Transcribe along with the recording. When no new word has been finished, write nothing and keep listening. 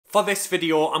For this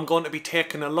video, I'm going to be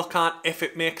taking a look at if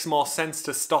it makes more sense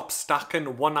to stop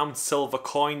stacking 1 ounce silver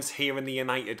coins here in the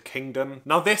United Kingdom.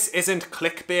 Now this isn't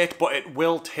clickbait, but it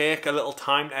will take a little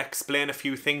time to explain a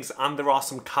few things, and there are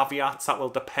some caveats that will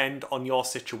depend on your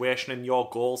situation and your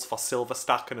goals for silver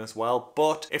stacking as well.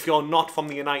 But if you're not from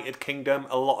the United Kingdom,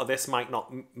 a lot of this might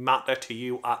not matter to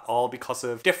you at all because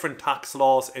of different tax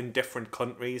laws in different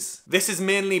countries. This is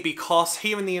mainly because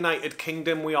here in the United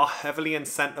Kingdom we are heavily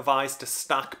incentivized to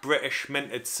stack British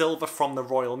minted silver from the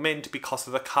Royal Mint because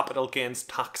of the capital gains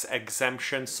tax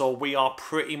exemption, so we are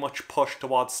pretty much pushed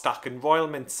towards stacking Royal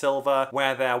Mint silver,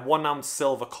 where their 1 ounce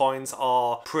silver coins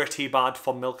are pretty bad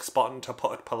for milk spotting, to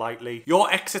put it politely.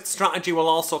 Your exit strategy will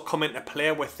also come into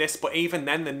play with this, but even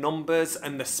then the numbers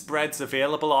and the spreads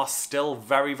available are still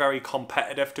very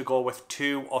competitive to go with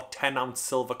 2 or 10 ounce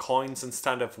silver coins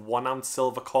instead of 1 ounce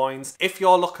silver coins. If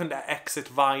you're looking to exit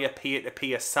via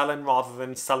peer-to-peer selling rather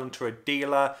than selling to a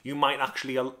dealer, you might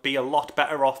actually be a lot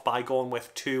better off by going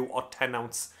with 2 or 10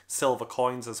 ounce silver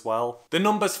coins as well. The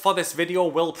numbers for this video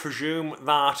will presume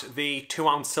that the 2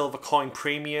 ounce silver coin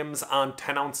premiums and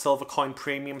 10 ounce silver coin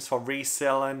premiums for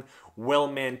reselling will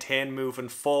maintain moving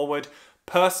forward.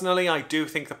 Personally, I do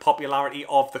think the popularity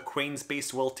of the Queen's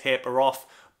Beast will taper off,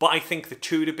 but I think the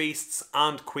Tudor Beasts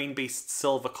and Queen Beasts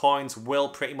silver coins will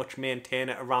pretty much maintain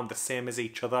it around the same as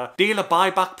each other. Dealer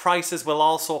buyback prices will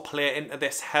also play into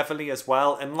this heavily as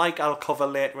well, and like I'll cover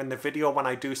later in the video when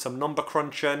I do some number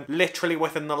crunching, literally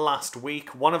within the last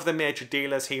week, one of the major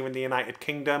dealers here in the United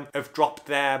Kingdom have dropped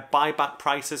their buyback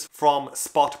prices from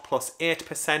spot plus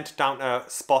 8% down to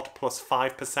spot plus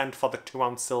 5% for the 2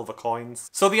 ounce silver coins.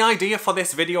 So the idea for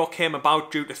this video came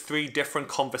about due to 3 different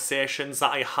conversations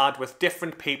that I had with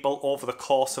different people over the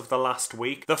course of the last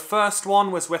week. The first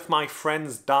one was with my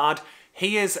friend's dad.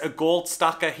 He is a gold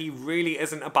stacker, he really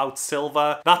isn't about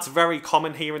silver. That's very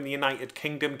common here in the United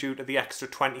Kingdom due to the extra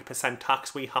 20%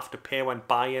 tax we have to pay when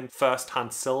buying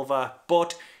first-hand silver.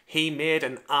 But he made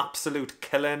an absolute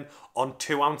killing on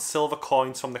 2 ounce silver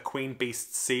coins from the Queen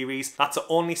Beast series. That's the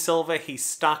only silver he's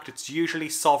stacked. It's usually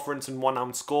sovereigns and 1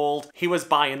 ounce gold. He was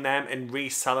buying them and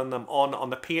reselling them on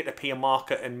the peer-to-peer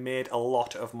market and made a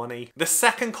lot of money. The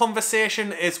second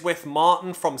conversation is with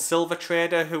Martin from Silver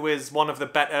Trader, who is one of the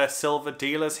better silver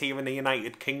dealers here in the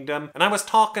United Kingdom. And I was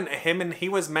talking to him and he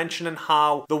was mentioning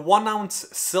how the 1 ounce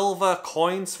silver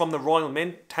coins from the Royal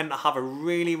Mint tend to have a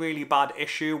really bad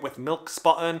issue with milk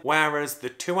spotting, whereas the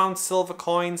 2 ounce silver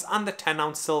coins and the 10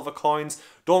 ounce silver coins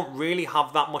don't really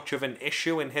have that much of an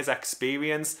issue in his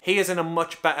experience. He is in a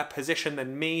much better position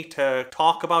than me to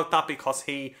talk about that because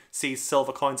he sees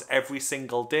silver coins every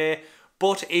single day.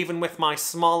 But even with my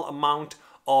small amount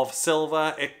of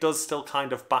silver, it does still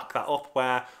kind of back that up,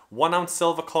 where 1 ounce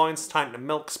silver coins tend to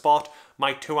milk spot,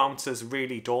 my 2 ounces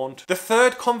really don't. The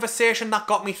third conversation that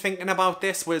got me thinking about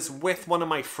this was with one of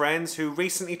my friends who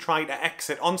recently tried to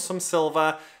exit on some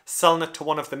silver, selling it to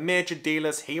one of the major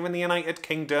dealers here in the United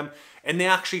Kingdom, and they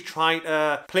actually tried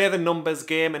to play the numbers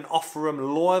game and offer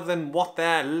him lower than what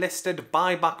their listed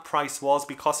buyback price was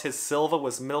because his silver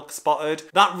was milk spotted.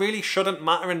 That really shouldn't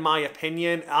matter in my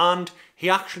opinion, and he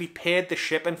actually paid the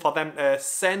shipping for them to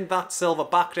send that silver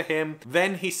back to him.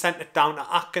 Then he sent it down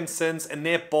to Atkinson's and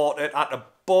they bought it at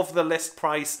above the list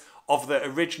price of the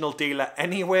original dealer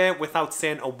anyway, without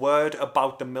saying a word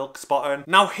about the milk spotting.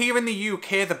 Now here in the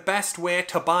UK, the best way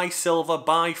to buy silver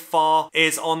by far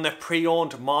is on the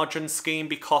pre-owned margin scheme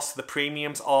because the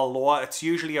premiums are lower. It's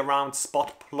usually around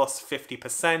spot plus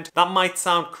 50%. That might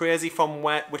sound crazy from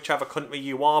whichever country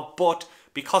you are, but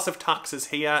because of taxes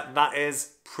here, that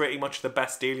is pretty much the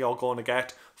best deal you're going to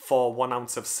get for 1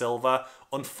 ounce of silver.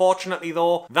 Unfortunately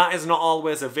though, that is not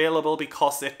always available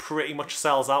because it pretty much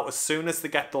sells out as soon as they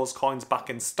get those coins back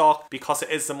in stock, because it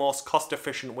is the most cost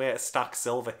efficient way to stack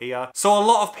silver here. So a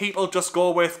lot of people just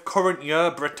go with current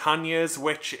year Britannias,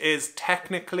 which is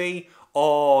technically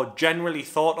or generally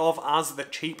thought of as the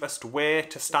cheapest way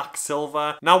to stack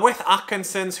silver. Now with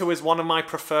Atkinson's, who is one of my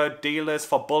preferred dealers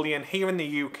for bullion here in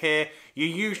the UK, you're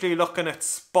usually looking at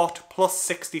spot plus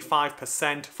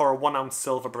 65% for a 1 ounce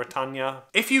silver Britannia.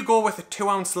 If you go with a 2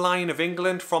 ounce Lion of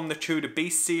England from the Tudor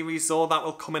Beast series though, that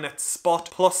will come in at spot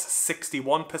plus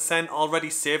 61%, already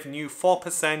saving you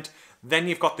 4%. Then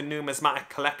you've got the numismatic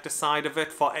collector side of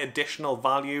it for additional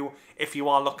value if you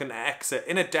are looking to exit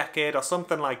in a decade or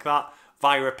something like that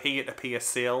via a peer-to-peer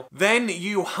sale. Then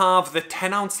you have the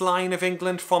 10 ounce Lion of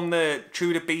England from the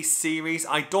Tudor Beast series.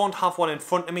 I don't have one in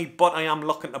front of me, but I am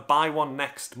looking to buy one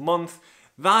next month.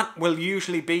 That will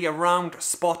usually be around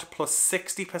spot plus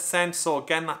 60%, so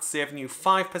again that's saving you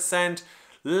 5%.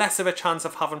 Less of a chance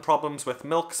of having problems with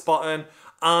milk spotting,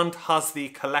 and has the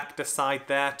collector side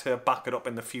there to back it up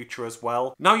in the future as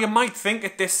well. Now you might think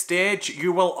at this stage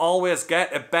you will always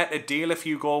get a better deal if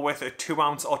you go with a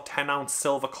 2oz or 10oz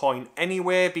silver coin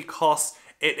anyway, because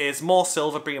it is more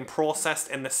silver being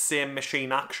processed in the same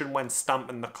machine action when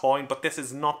stamping the coin, but this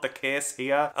is not the case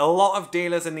here. A lot of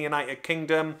dealers in the United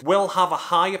Kingdom will have a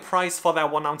higher price for their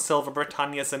 1oz silver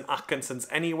Britannias and Atkinsons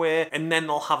anyway, and then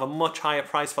they'll have a much higher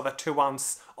price for their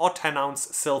 2oz or 10oz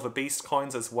silver beast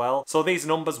coins as well. So these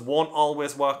numbers won't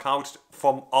always work out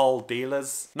from all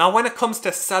dealers. Now when it comes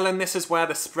to selling, this is where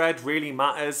the spread really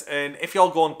matters, and if you're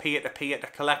going peer to peer to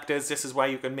collectors, this is where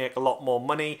you can make a lot more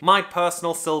money. My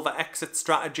personal silver exit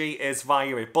strategy is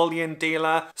via a bullion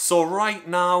dealer. So right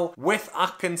now with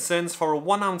Atkinsons, for a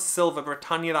 1oz silver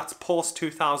Britannia that's post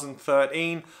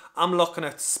 2013, I'm looking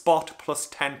at spot plus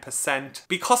 10%.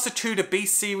 Because the 2 to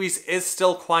Beast series is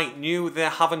still quite new, they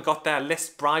haven't got their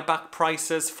list buyback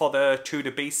prices for the 2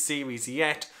 to Beast series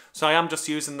yet, so I am just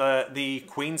using the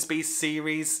Queen's Beast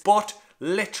series. But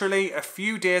literally a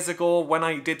few days ago when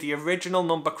I did the original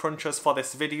number crunches for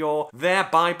this video, their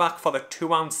buyback for the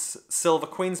 2oz silver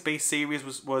Queen's Beast series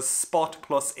was spot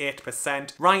plus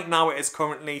 8%. Right now it is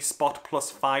currently spot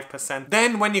plus 5%.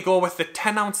 Then when you go with the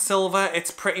 10oz silver,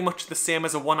 it's pretty much the same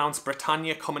as a 1oz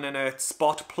Britannia, coming in at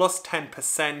spot plus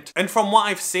 10%. And from what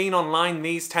I've seen online,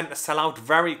 these tend to sell out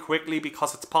very quickly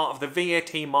because it's part of the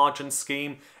VAT margin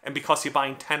scheme, and because you're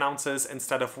buying 10 ounces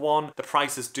instead of 1, the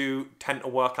prices do tend to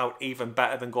work out even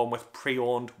better than going with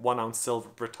pre-owned 1oz silver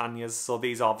Britannias, so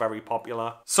these are very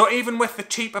popular. So even with the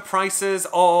cheaper prices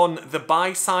on the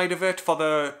buy side of it for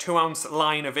the 2oz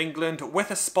line of England,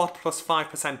 with a spot plus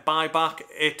 5% buyback,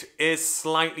 it is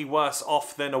slightly worse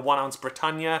off than a 1oz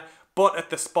Britannia. But at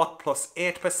the spot plus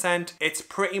 8%, it's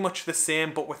pretty much the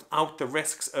same, but without the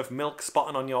risks of milk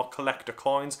spotting on your collector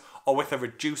coins, or with a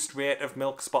reduced rate of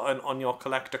milk spotting on your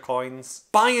collector coins.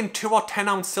 Buying 2 or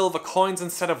 10oz silver coins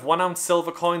instead of 1oz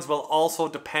silver coins will also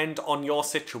depend on your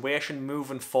situation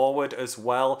moving forward as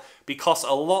well, because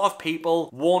a lot of people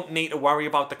won't need to worry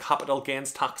about the capital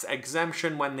gains tax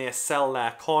exemption when they sell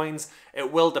their coins.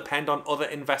 It will depend on other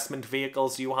investment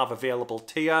vehicles you have available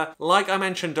to you. Like I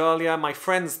mentioned earlier, my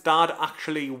friend's dad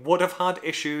actually would have had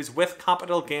issues with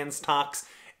capital gains tax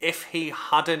if he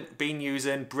hadn't been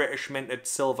using British minted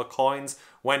silver coins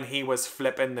when he was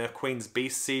flipping the Queen's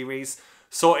Beast series.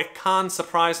 So it can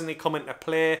surprisingly come into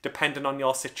play depending on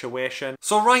your situation.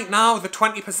 So right now the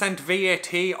 20%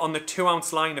 VAT on the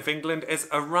 2oz line of England is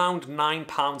around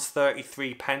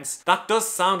 £9.33. That does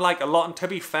sound like a lot, and to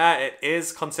be fair it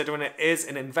is, considering it is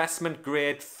an investment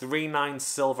grade 3.9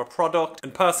 silver product,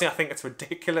 and personally I think it's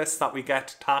ridiculous that we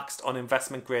get taxed on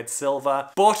investment grade silver.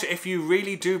 But if you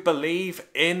really do believe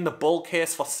in the bull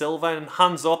case for silver, and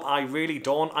hands up, I really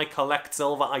don't. I collect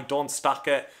silver, I don't stack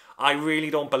it. I really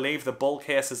don't believe the bull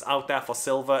cases out there for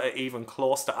silver are even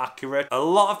close to accurate. A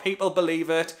lot of people believe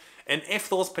it, and if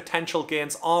those potential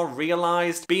gains are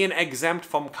realised, being exempt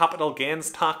from capital gains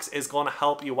tax is going to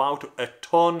help you out a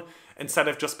ton, instead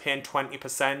of just paying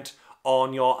 20%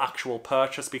 on your actual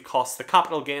purchase, because the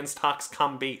capital gains tax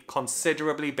can be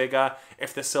considerably bigger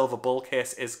if the silver bull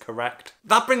case is correct.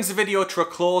 That brings the video to a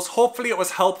close. Hopefully it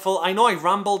was helpful. I know I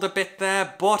rambled a bit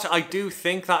there, but I do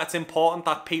think that it's important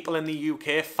that people in the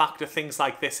UK factor things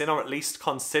like this in, or at least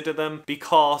consider them,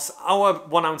 because our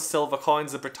 1oz silver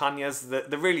coins, the Britannias,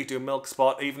 they really do milk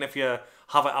spot. Even if you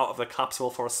have it out of the capsule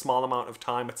for a small amount of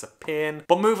time, it's a pain.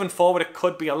 But moving forward, it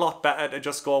could be a lot better to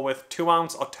just go with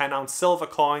 2oz or 10oz silver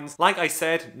coins. Like I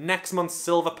said, next month's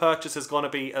silver purchase is going to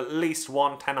be at least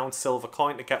one 10oz silver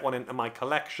coin to get one into my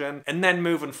collection. And then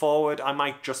moving forward, I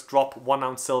might just drop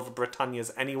 1oz silver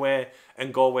Britannias anyway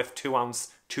and go with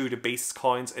 2oz 2 to Beast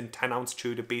coins and 10oz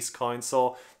 2 to Beast coins.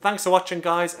 So thanks for watching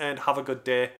guys, and have a good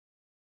day.